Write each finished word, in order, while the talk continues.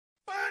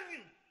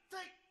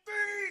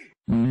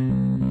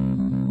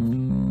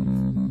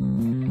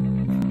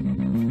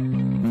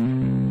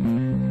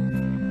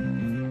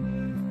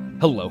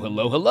Hello,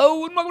 hello,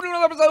 hello, and welcome to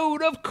another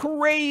episode of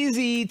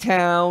Crazy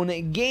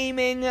Town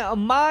Gaming.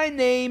 My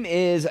name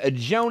is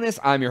Jonas.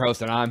 I'm your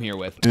host, and I'm here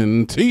with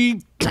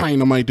TNT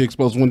Dinomight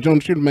Expose. When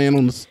Jonas, you're the man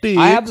on the sticks.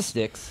 I have the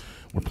sticks.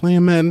 We're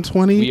playing Madden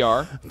 20. We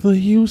are. The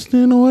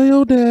Houston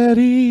Oil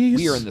Daddies.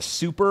 We are in the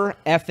Super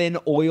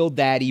Effin' Oil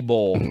Daddy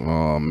Bowl.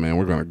 Oh, man,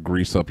 we're going to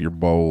grease up your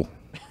bowl.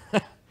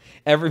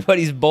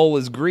 Everybody's bowl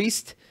is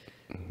greased,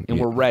 and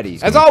we're ready.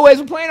 As always,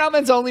 we're playing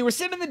offense only. We're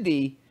simming the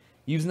D.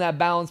 Using that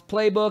balanced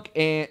playbook,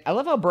 and I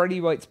love how Brady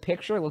White's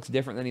picture looks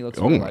different than he looks.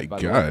 Oh my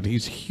God,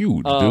 he's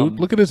huge, dude!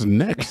 Look at his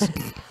neck,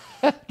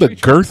 the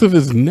girth of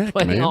his neck,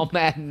 playing man. all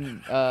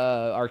Madden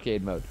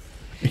arcade mode.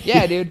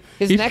 Yeah, dude,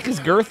 his neck is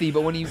girthy,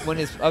 but when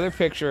his other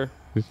picture,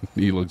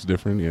 he looks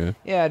different. Yeah.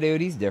 Yeah, dude,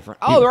 he's different.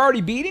 Oh, they're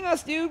already beating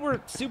us, dude.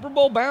 We're Super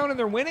Bowl bound, and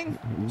they're winning.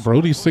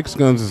 Brody's six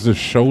guns is his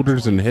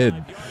shoulders and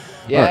head.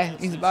 Yeah, right.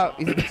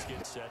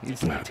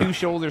 He's 2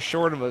 shoulders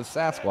short of a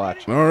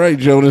Sasquatch. All right,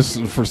 Jonas.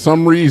 For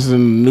some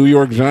reason, New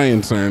York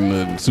Giants are in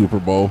the Super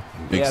Bowl.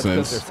 Makes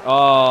sense.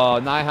 Oh,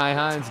 Nihai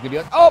Hines gonna be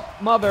like, oh,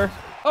 mother,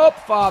 oh,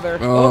 father,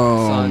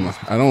 oh, son.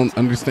 I don't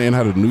understand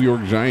how the New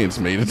York Giants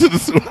made it to the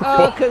Super Bowl.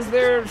 Oh, because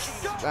they're,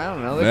 I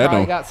don't know, they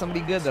probably got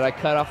somebody good that I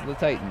cut off of the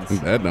Titans.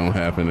 That don't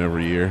happen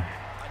every year.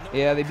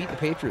 Yeah, they beat the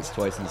Patriots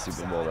twice in the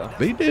Super Bowl, though.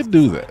 They did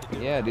do that.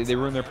 Yeah, dude, they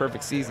ruined their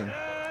perfect season.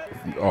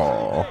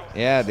 Oh,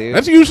 yeah, dude.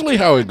 That's usually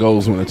how it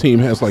goes when a team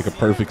has like a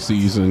perfect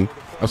season.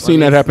 I've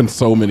seen that happen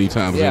so many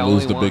times. Yeah, they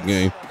lose the big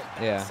game.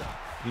 Yeah,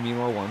 you mean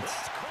more once?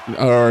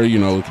 Or the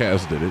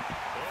Cavs did it.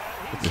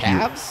 The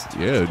Cavs?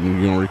 You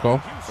don't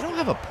recall? They don't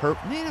have a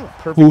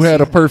perfect. Who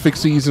had a perfect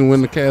season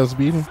when the Cavs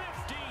beat them?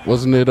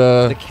 Wasn't it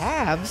the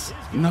Cavs?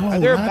 No,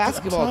 they're a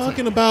basketball I'm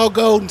talking team. about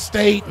Golden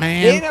State,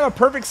 man. They didn't have a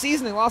perfect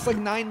season. They lost like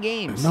 9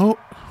 games. No,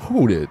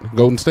 who did?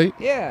 Golden State?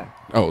 Yeah.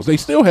 Oh, they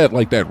still had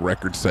like that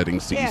record-setting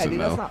season. Yeah, dude,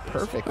 though. that's not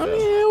perfect. I mean,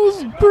 it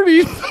was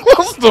pretty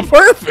close to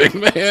perfect,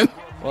 man.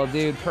 Well,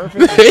 dude,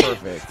 perfect is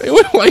perfect. They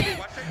went like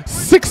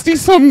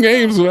 60-some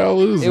games without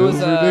losing. It was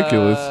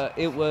ridiculous.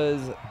 It was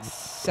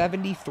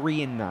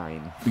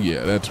 73-9.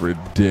 Yeah, that's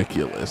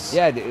ridiculous.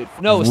 Yeah, dude.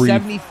 No,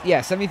 70. Yeah,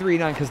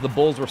 73-9 because the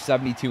Bulls were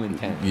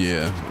 72-10.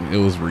 Yeah, it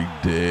was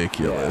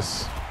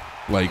ridiculous. Yeah.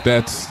 Like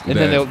that's. And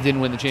then they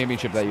didn't win the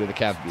championship that year. The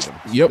Cavs beat them.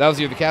 Yep. That was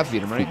the year the Cavs beat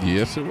them, right?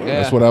 Yes, it was. Yeah.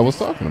 That's what I was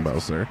talking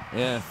about, sir.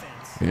 Yeah.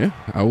 Yeah,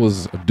 I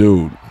was a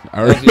dude.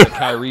 That was the year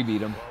Kyrie beat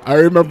them. I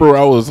remember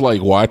I was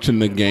like watching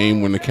the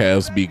game when the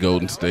Cavs beat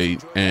Golden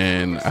State,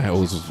 and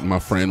my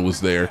friend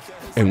was there,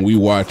 and we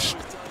watched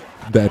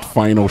that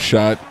final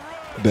shot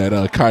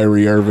that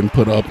Kyrie Irving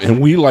put up,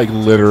 and we like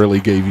literally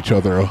gave each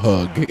other a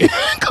hug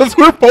because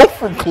we're both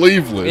from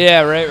Cleveland.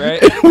 Yeah,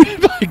 right. And we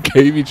like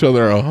gave each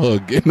other a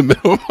hug in the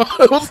middle.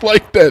 It was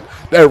like that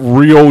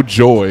real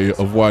joy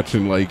of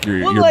watching like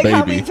your baby.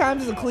 How many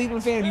times as a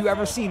Cleveland fan have you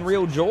ever seen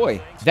real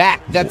joy?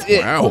 That's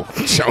it. Wow,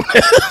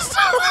 Jonas.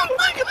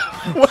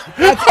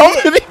 How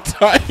many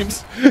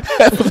times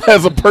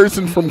has a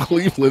person from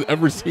Cleveland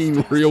ever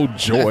seen real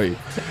joy?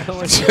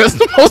 Just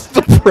the most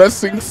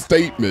depressing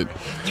statement.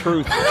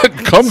 Truth.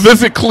 Come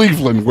visit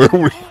Cleveland, where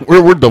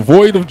we're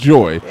devoid of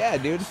joy. Yeah,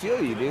 dude, I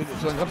feel you, dude.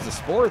 When it comes to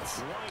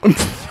sports,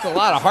 it's a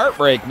lot of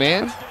heartbreak,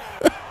 man.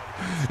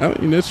 I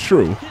mean, that's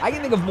true. I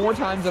can think of more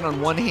times than on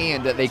one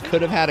hand that they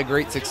could have had a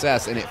great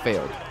success and it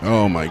failed.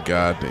 Oh my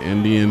God, the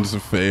Indians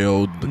have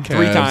failed. The Cavs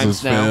 3 times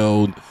has now.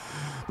 failed.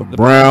 The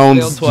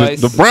Browns, failed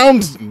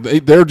twice.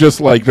 They're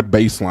just like the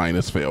baseline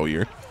is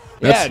failure.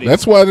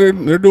 That's why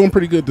they're doing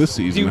pretty good this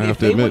season. Dude, I have if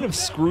to they admit. would have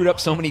screwed up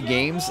so many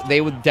games,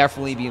 they would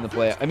definitely be in the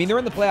playoff. I mean, they're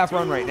in the playoff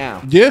run right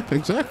now. Yeah,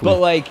 exactly. But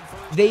like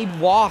they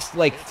lost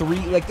like 3.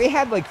 Like they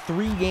had like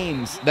 3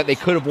 games that they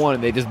could have won,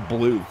 and they just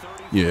blew.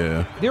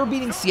 Yeah. They were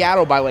beating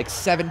Seattle by like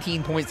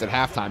 17 points at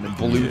halftime and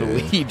blew the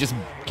lead, just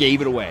gave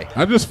it away.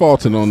 I just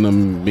faulted on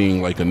them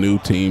being like a new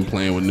team,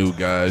 playing with new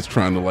guys,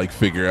 trying to like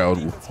figure out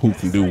who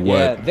can do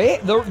what. Yeah,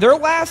 their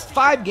last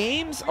 5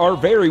 games are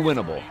very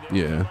winnable.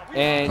 Yeah.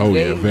 And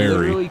they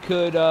literally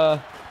could.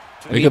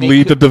 They could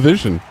lead the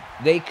division.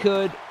 They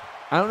could.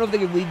 I don't know if they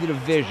could lead the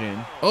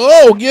division.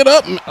 Oh, get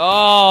up.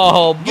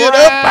 Oh, get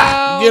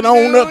up. Get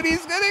on up.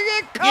 He's going to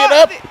get caught. Get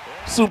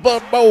up. Super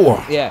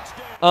Bowl. Yeah.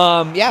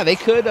 Yeah, they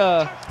could.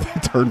 They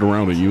turned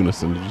around in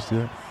unison. Did you see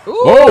that?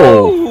 Ooh.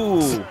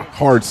 Oh,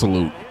 hard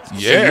salute.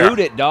 Yeah. Salute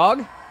it,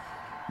 dog.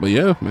 But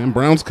yeah, man,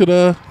 Browns could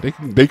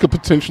they could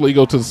potentially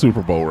go to the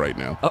Super Bowl right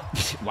now. Oh,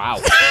 wow.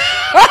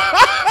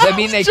 I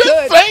mean, they Just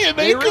could. saying,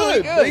 they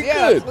really could. They could.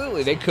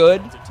 Absolutely, they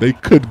could. They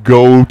could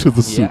go to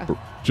the Super.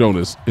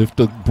 Jonas, if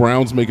the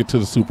Browns make it to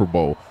the Super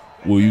Bowl,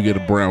 will you get a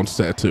Browns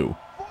tattoo?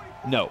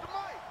 No.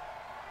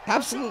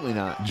 Absolutely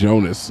not.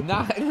 Jonas.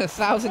 Not in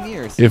 1,000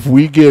 years. If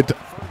we get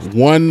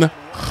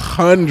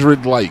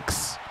 100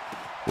 likes,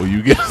 will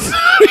you get,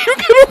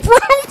 a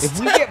Browns If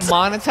we get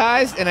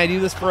monetized and I do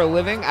this for a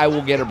living, I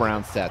will get a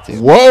Browns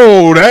tattoo.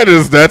 Whoa,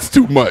 that's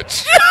too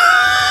much.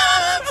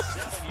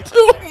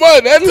 Too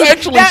much. That's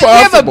actually possible. We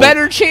have a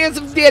better chance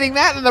of getting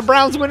that than the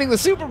Browns winning the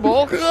Super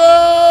Bowl.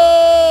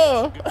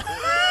 Oh.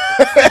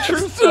 That's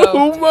True,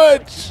 too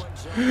much.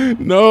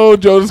 No,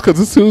 Jonas, because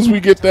as soon as we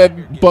get that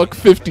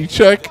 $1.50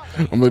 check,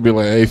 I'm gonna be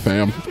like, hey,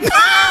 fam.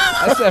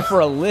 I said for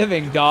a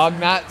living, dog.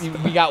 Not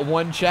we got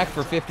one check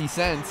for 50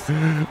 cents.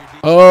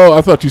 Oh,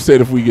 I thought you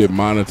said if we get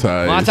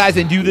monetized. Monetize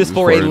and do this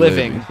for a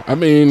living. I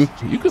mean,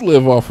 you could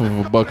live off of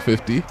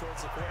 $1.50.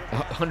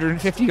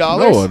 $150?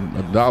 No,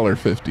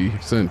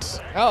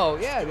 $1.50. Oh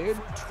yeah, dude.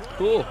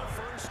 Cool.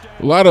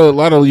 A lot of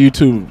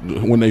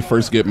YouTube, when they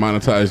first get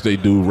monetized, they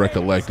do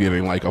recollect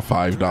getting like a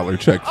 $5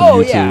 check from YouTube.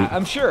 Oh yeah,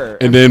 I'm sure.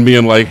 And then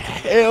being like,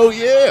 hell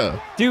yeah,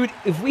 dude!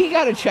 If we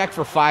got a check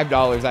for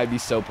 $5, I'd be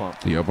so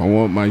pumped. Yep, I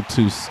want my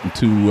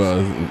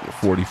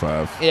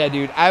 $2.45. Yeah,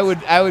 dude, I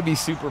would be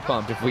super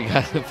pumped if we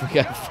got a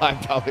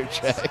 $5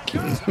 check.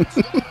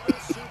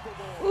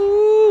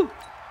 Ooh.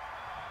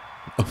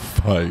 A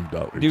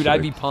 $5 dude, check.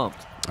 I'd be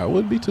pumped. I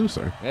would be too,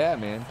 sir. Yeah,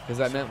 man, because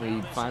that meant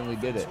we finally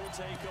did it.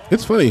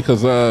 It's funny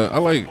because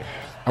I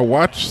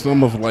watch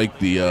some of like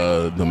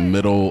the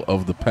middle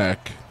of the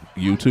pack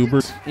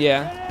YouTubers.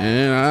 Yeah.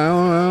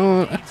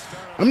 And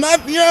I'm not,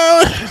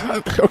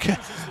 okay.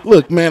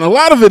 Look, man, a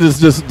lot of it is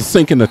just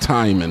sinking the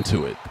time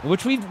into it.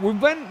 Which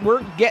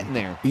we're getting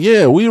there.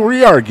 Yeah,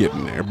 we are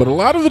getting there, but a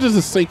lot of it is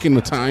just sinking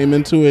the time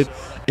into it,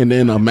 and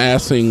then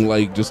amassing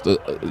like just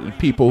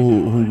people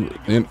who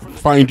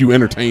find you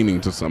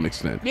entertaining to some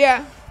extent.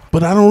 Yeah.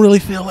 But I don't really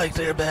feel like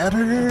they're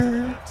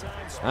better.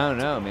 I don't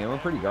know, man. We're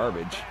pretty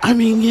garbage. I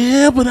mean,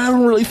 yeah, but I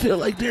don't really feel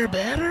like they're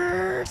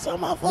better.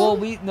 Some of them. Well,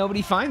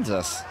 nobody finds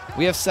us.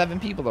 We have 7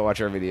 people that watch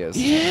our videos.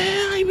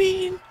 Yeah, I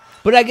mean.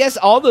 But I guess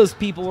all those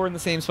people were in the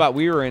same spot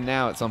we were in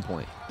now at some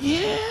point.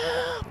 Yeah,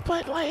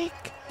 but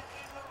like,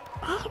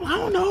 I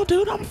don't know,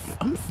 dude.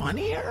 I'm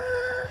funnier.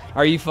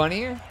 Are you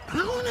funnier? I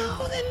don't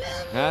know than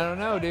them. I don't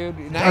know, dude.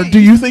 Or do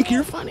you think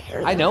you're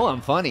funnier? I know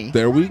I'm funny.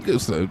 There we go.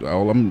 So I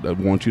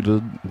want you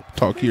to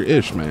talk your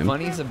ish, man.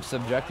 Funny's a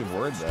subjective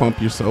word, though. Pump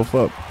yourself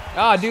up.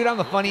 Oh, dude, I'm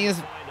the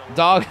funniest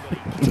dog.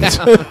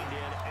 I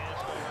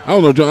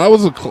don't know, John. I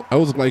was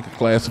like a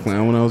class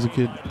clown when I was a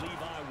kid.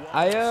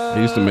 I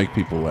used to make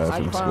people laugh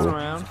in school.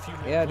 Around.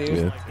 Yeah, dude.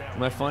 Yeah.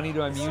 Am I funny?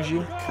 Do I amuse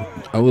you?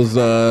 I was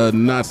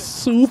not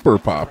super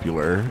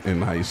popular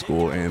in high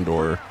school and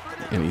or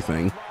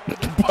anything,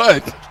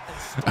 but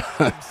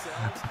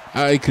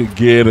I could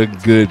get a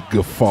good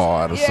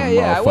guffaw out of some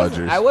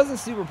fudgers. I wasn't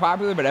super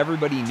popular, but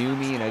everybody knew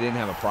me, and I didn't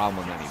have a problem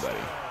with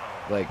anybody.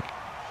 Like,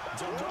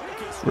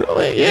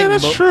 really? Yeah,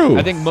 that's true.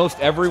 I think most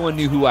everyone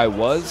knew who I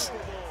was.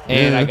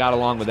 And I got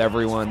along with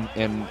everyone,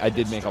 and I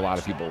did make a lot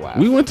of people laugh.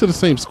 We went to the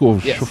same school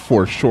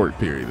for a short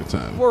period of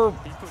time. For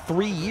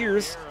 3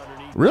 years.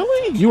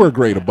 Really? You were a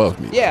grade above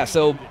me. Yeah,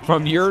 so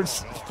from your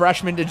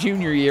freshman to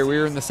junior year, we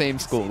were in the same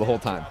school the whole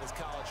time.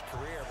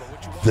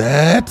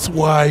 That's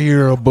why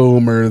you're a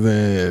boomer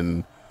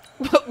then.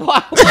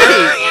 Why?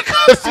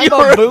 I'm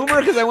a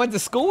boomer because I went to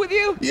school with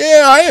you?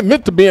 Yeah, I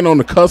admit to being on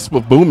the cusp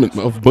of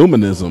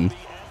boomerism.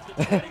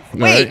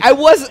 Wait,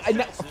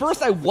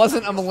 first I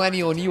wasn't a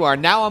millennial and you are.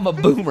 Now I'm a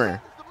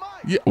boomer.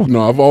 Yeah,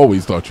 no, I've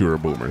always thought you were a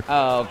boomer.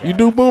 Oh, okay. You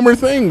do boomer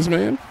things,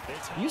 man.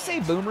 You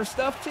say boomer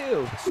stuff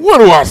too. What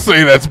do I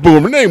say that's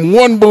boomer? Name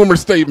one boomer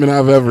statement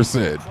I've ever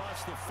said.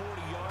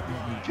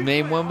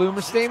 Name one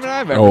boomer statement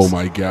I've ever said. Oh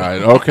my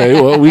God. Okay,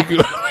 well we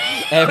could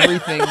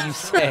everything you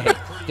say.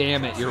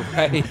 Damn it, you're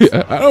right.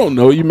 Yeah, I don't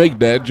know. You make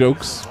dad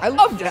jokes. I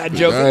love dad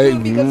jokes. I do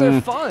them because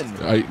they're fun.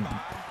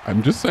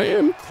 I'm just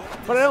saying.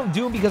 But I don't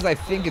do them because I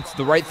think it's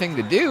the right thing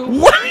to do.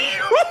 What are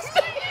you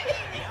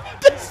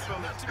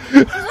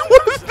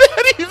What does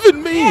that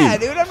even mean? Yeah,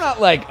 dude, I'm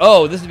not like,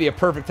 oh, this would be a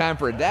perfect time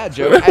for a dad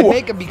joke. I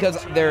make them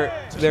because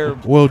they're.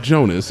 Well,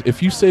 Jonas,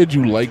 if you said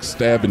you like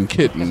stabbing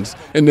kittens,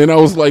 and then I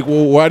was like,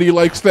 well, why do you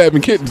like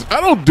stabbing kittens?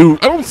 I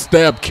don't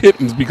stab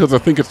kittens because I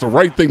think it's the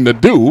right thing to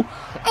do.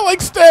 I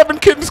like stabbing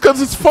kittens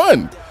because it's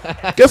fun.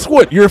 Guess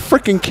what? You're a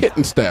freaking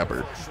kitten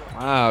stabber.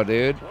 Wow,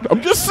 dude.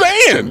 I'm just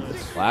saying.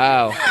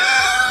 Wow.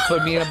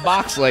 Put me in a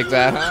box like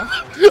that, huh?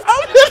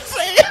 I'm just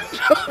saying.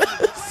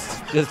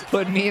 Just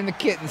put me in the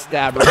kitten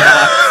stabber box.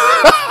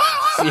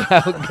 See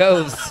how it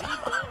goes.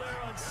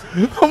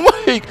 I'm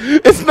like,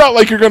 it's not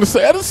like you're going to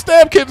say, I just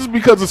stab kittens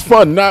because it's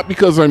fun, not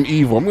because I'm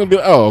evil. I'm going to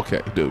be like, oh, okay,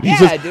 dude. He's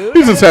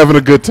just having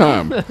a good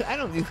time. I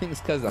don't do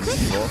things because I'm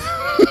evil.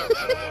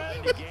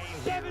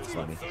 It's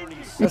funny.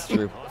 That's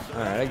true. All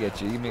right, I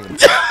get you. You make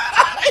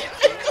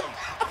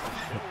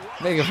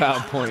a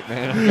valid point,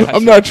 man.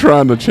 I'm not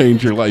trying to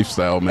change your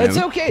lifestyle, man. It's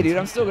okay, dude.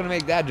 I'm still going to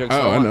make dad jokes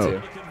if I want know.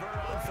 to.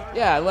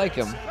 Yeah, I like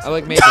them. I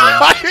like making them.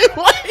 I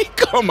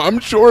like them. I'm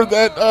sure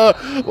that,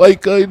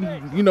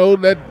 you know,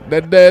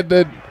 that dad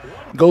that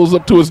goes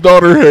up to his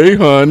daughter, hey,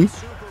 hon,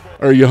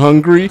 are you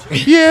hungry?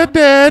 Yeah,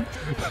 Dad.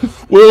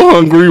 Well,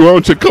 hungry, why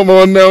don't you come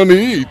on down to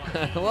eat?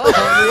 Well,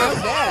 hungry,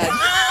 I'm Dad.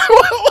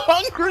 Well,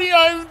 hungry,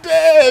 I'm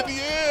Dad.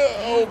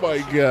 Yeah. Oh, my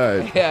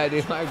God. Yeah,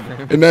 dude, my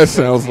grandma. And that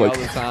sounds like,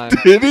 all the time.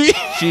 Did he?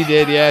 She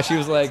did, yeah. She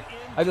was like,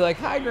 I'd be like,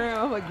 hi,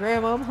 Grandma. I'm like,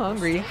 Grandma, I'm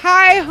hungry.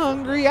 Hi,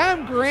 hungry.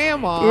 I'm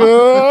Grandma. I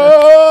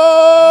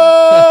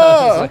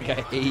was like,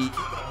 I hate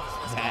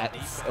that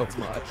so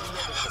much.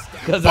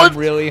 Because I'm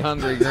really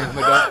hungry.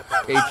 Grandma,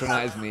 don't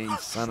patronize me, you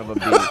son of a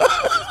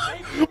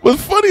bitch. But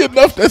funny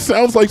enough, that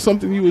sounds like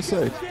something you would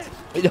say.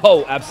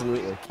 Oh,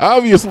 absolutely.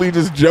 Obviously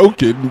just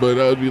joking, but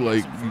I'd be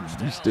like,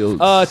 you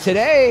still.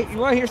 Today, you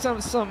want to hear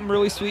something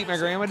really sweet my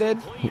grandma did?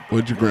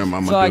 What'd your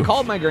grandmama do? So I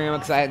called my grandma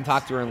because I hadn't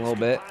talked to her in a little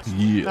bit.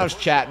 Yeah. And I was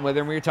chatting with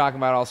her, and we were talking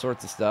about all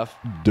sorts of stuff.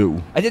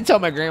 Do. I did tell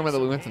my grandma that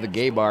we went to the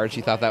gay bar, and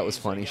she thought that was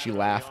funny. She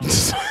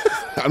laughed.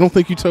 I don't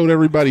think you told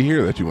everybody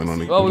here that you went on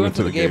the. Well, we went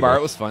to the gay bar.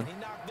 It was fun.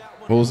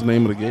 What was the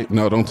name of the gay?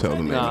 No, don't tell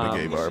the name of the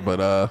gay bar. But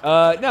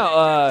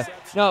no.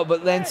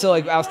 But then so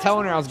like I was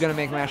telling her I was gonna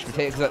make mashed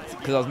potatoes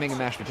because I was making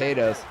mashed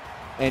potatoes,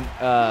 and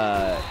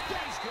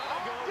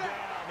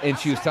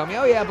she was telling me,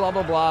 oh yeah, blah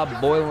blah blah,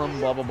 boil them,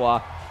 blah blah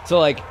blah. So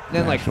like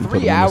then like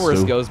 3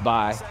 hours goes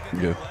by.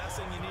 Yeah.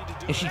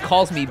 And she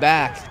calls me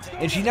back,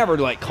 and she never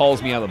like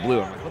calls me out of the blue.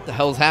 I'm like, what the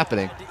hell's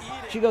happening?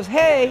 She goes,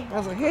 hey. I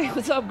was like, hey,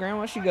 what's up,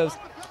 Grandma? She goes,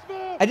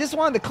 I just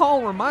wanted to call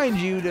and remind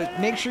you to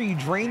make sure you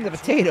drain the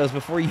potatoes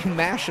before you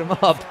mash them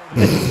up.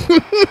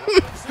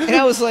 And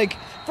I was like,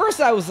 first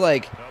I was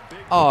like,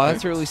 oh,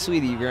 that's really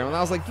sweet of you, Grandma. And I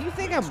was like, do you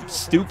think I'm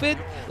stupid?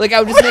 Like, I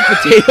would just make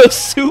potato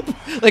soup?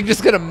 Like,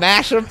 just going to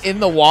mash them in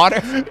the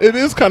water? It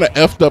is kind of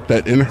effed up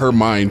that in her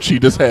mind, she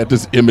just had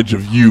this image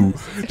of you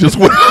just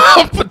with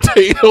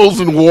potatoes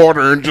and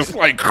water and just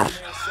like...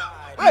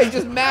 Right,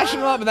 just mash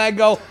them up, and I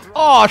go,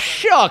 oh,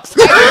 shucks.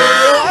 I didn't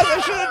realize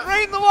I should have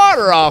drained the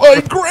water off.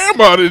 Like,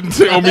 Grandma didn't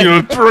tell me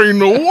to drain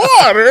the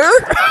water.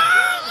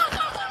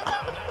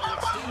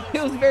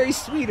 It was very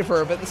sweet of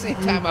her, but at the same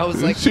time, I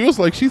was like... She was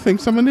like, she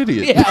thinks I'm an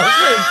idiot. Yeah,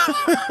 I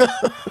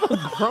was like,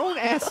 I'm a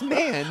grown-ass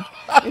man.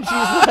 And she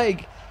was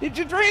like, did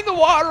you drain the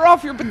water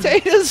off your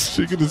potatoes?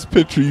 She could just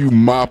picture you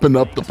mopping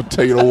up the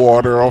potato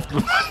water off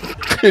the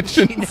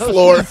kitchen she knows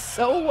floor. Me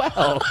so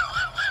well.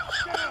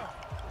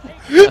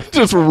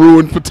 Just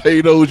ruined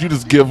potatoes. You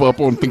just give up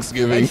on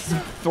Thanksgiving. I just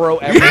throw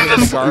everything in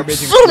the garbage,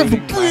 Son of a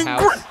including my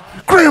house.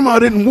 Grandma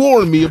didn't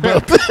warn me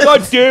about that.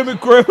 God damn it,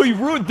 Grandma, you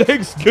ruined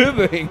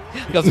Thanksgiving.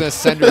 I was going to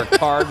send her a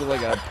card with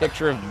like a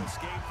picture of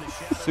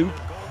soup,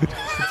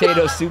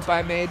 potato soup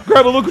I made.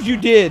 Grandma, look what you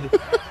did.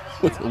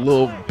 With a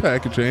little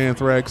package of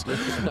anthrax.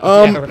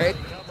 Yeah, right?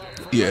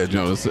 Yeah,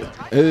 Jonas.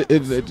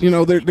 You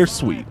know, they're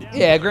sweet.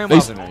 Yeah,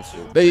 grandmas are nice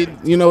too. They,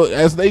 you know,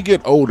 as they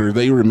get older,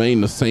 they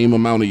remain the same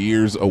amount of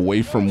years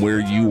away from where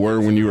you were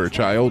when you were a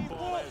child.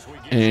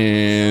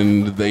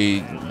 And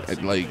they,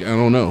 like, I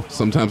don't know.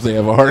 Sometimes they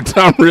have a hard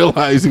time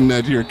realizing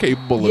that you're a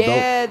capable adult.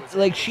 Yeah,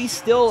 like, she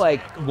still,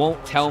 like,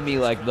 won't tell me,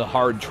 like, the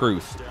hard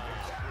truth.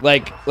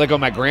 Like when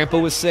my grandpa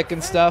was sick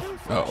and stuff.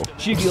 Oh.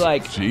 She'd be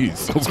like...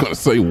 Jeez, I was going to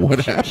say,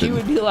 what happened? She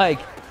would be like...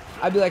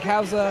 I'd be like,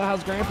 how's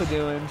Grandpa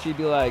doing? She'd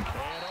be like,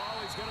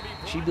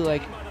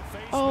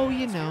 oh,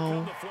 you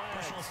know,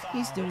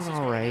 he's doing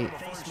all right.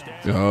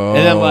 Oh.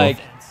 And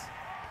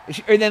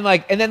then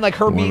like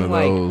her being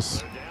like,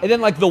 those. And then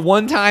like the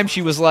one time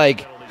she was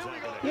like,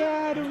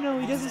 yeah, I don't know,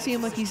 he doesn't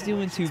seem like he's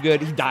doing too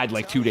good. He died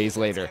like 2 days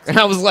later, and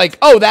I was like,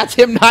 oh, that's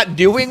him not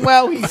doing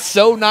well. He's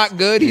so not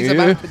good. He's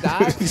about to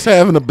die. He's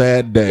having a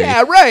bad day.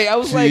 Yeah, right. I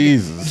was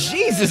Jesus. like,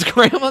 Jesus,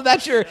 Grandma,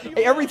 that's your...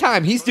 Every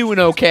time he's doing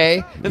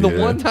okay, and the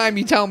one time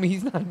you tell me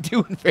he's not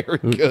doing very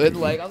good,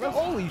 like, I was like,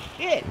 holy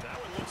shit.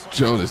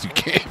 Jonas, you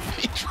can't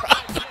be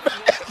dropping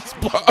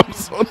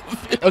bombs on the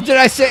video. Oh, did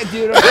I say...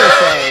 Dude, I'm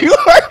sorry. You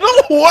are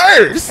the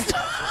worst.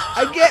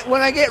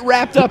 When I get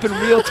wrapped up in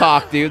real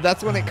talk, dude,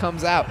 that's when it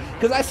comes out.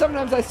 Because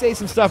sometimes I say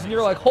some stuff, and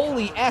you're like,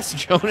 holy S,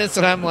 Jonas,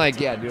 and I'm like,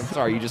 yeah, dude, I'm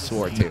sorry, you just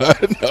swore, too.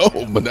 I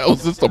know, but that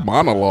was just a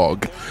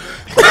monologue.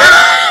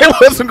 It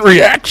wasn't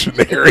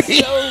reactionary.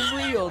 It's so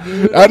real,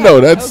 dude. I know,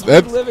 I that's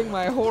living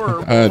my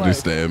horror. I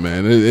understand,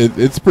 man.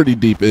 It's pretty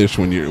deep-ish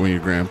when your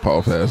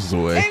grandpa passes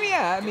away. And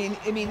yeah,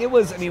 it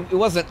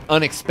wasn't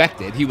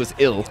unexpected. He was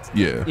ill.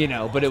 Yeah. You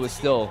know, but it was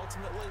still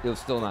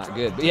not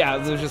good. But yeah,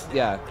 it was just,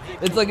 yeah.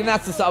 It's like, and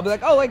that's the stuff. I'll be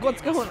like, oh, like,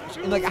 what's going on?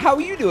 And like, how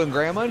are you doing,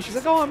 Grandma? And she's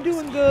like, oh, I'm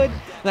doing good.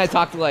 And I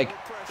talked to like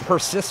her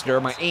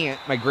sister, my aunt,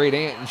 my great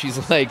aunt, and she's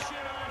like,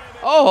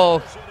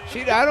 oh,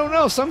 I don't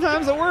know.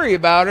 Sometimes I worry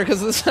about her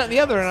because this, that, and the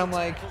other. And I'm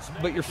like,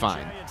 but you're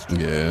fine.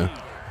 Yeah.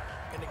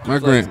 My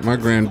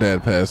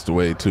granddad passed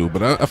away too,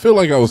 but I feel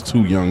like I was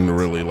too young to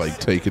really like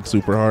take it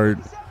super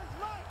hard.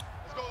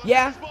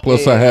 Yeah.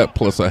 Plus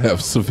I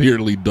have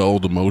severely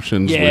dulled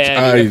emotions, which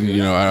I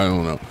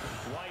don't know.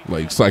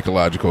 Like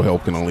psychological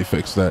help can only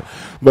fix that.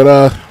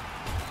 But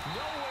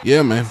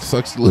yeah, man,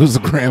 sucks to lose a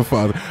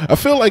grandfather. I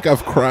feel like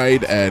I've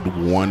cried at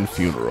one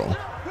funeral.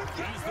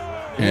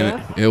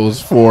 And it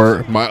was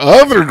for my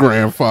other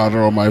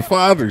grandfather on my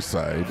father's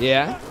side.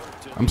 Yeah.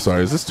 I'm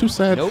sorry, is this too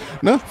sad? Nope.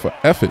 No,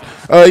 F it.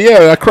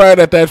 Yeah, I cried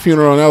at that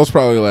funeral, and that was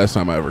probably the last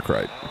time I ever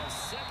cried.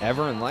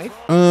 Ever in life?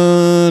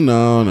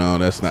 No,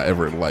 that's not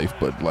ever in life,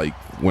 but like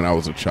when I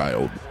was a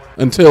child.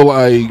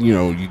 Until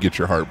you get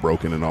your heart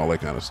broken and all that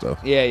kind of stuff.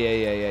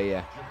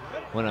 Yeah.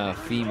 When a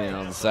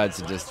female decides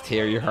to just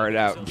tear your heart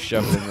out and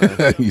shove it in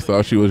there. You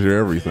thought she was your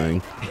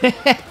everything.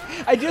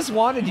 I just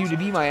wanted you to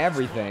be my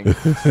everything.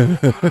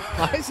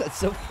 Why is that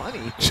so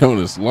funny?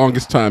 Jonas,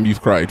 longest time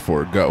you've cried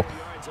for, go.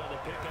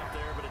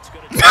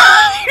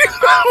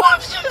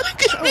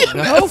 Give me an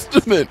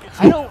estimate.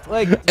 I don't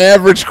like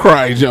Average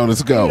cry,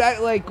 Jonas. Go.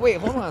 Dude, wait,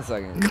 hold on a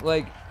second.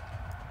 Like,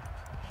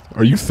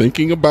 are you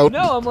thinking about?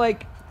 no, I'm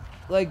like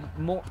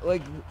more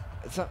like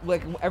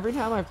every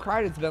time I've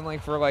cried, it's been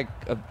like for like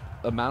a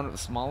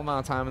small amount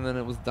of time, and then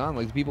it was done.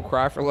 Like, do people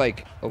cry for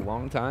like a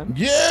long time?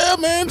 Yeah,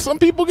 man. Some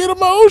people get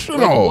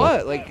emotional.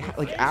 Like what?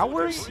 Like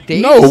hours?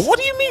 Days? No. What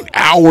do you mean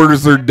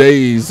hours or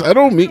days? I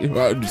don't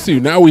mean. See,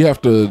 now we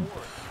have to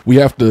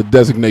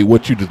designate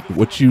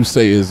what you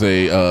say is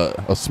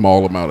a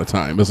small amount of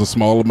time. Is a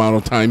small amount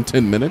of time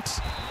 10 minutes?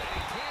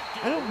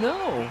 I don't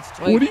know.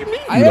 Like, what do you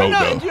mean? I don't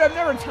know, dude. I've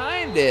never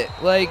timed it.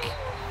 Like,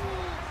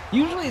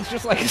 usually it's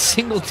just like a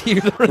single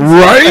tear.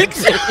 Right?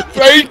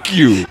 Thank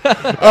you.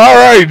 All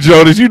right,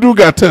 Jonas, you do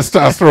got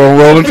testosterone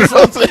rolling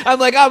through. I'm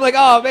like,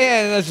 oh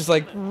man, and that's just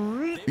like.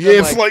 Yeah,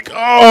 it's like,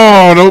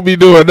 oh, don't be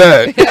doing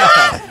that.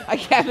 Yeah, I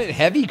haven't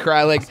heavy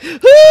cry like. We're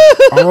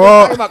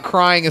talking about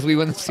crying as we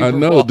win the Super Bowl. I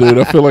know, dude.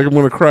 I feel like I'm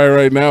gonna cry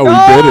right now. We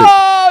did it.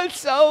 Oh, it's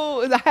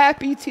so the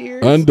happy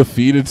tears.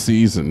 Undefeated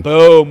season.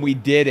 Boom, we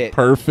did it.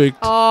 Perfect.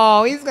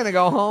 Oh, he's gonna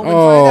go home and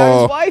find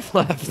out his wife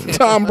left.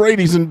 Tom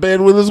Brady's in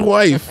bed with his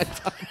wife.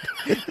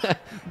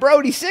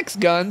 Brody Six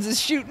Guns is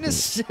shooting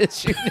his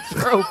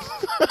rope.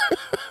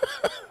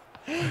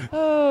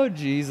 Oh,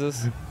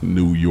 Jesus.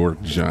 New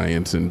York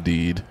Giants,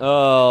 indeed.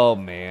 Oh,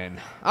 man.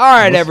 All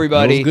right,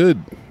 everybody. That was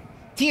good.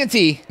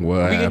 TNT. What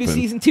Are we going to do happened?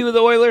 season 2 of the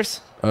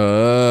Oilers?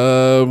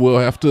 We'll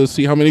have to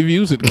see how many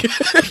views it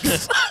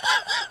gets.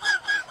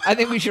 I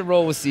think we should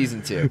roll with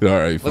season 2. All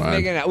right, fine. Let's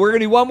make it. We're going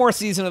to do one more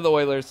season of the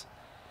Oilers.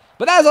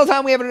 But that's all the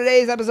time we have in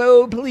today's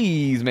episode.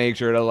 Please make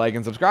sure to like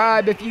and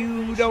subscribe. If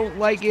you don't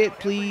like it,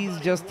 please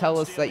just tell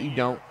us that you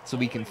don't so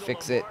we can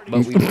fix it.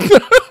 But we I'm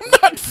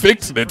not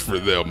fixing it for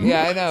them.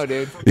 Yeah, I know,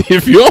 dude.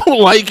 If you don't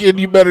like it,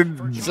 you better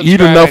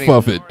eat enough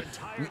of it.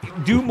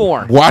 Do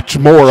more. Watch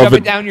more of Shove it.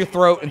 it down your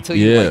throat until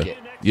you like it.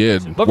 Yeah.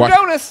 But for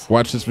Jonas,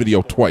 watch this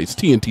video twice.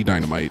 TNT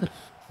Dinomight.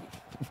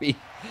 We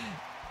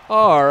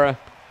are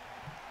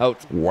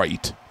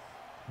White.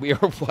 We are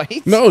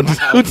white? No,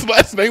 dude's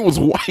last name was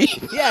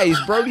White. Yeah, he's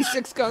Brody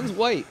Six Guns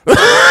White.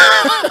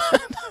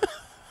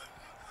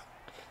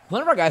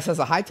 One of our guys has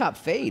a high top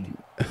fade.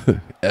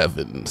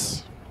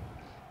 Evans.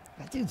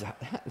 That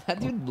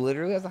dude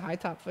literally has a high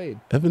top fade.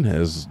 Evan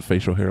has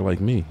facial hair like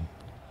me.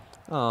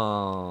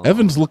 Oh.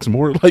 Evans looks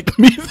more like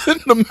me than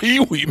the me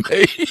we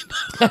made.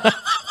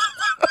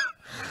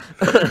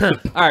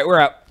 All right, we're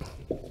out.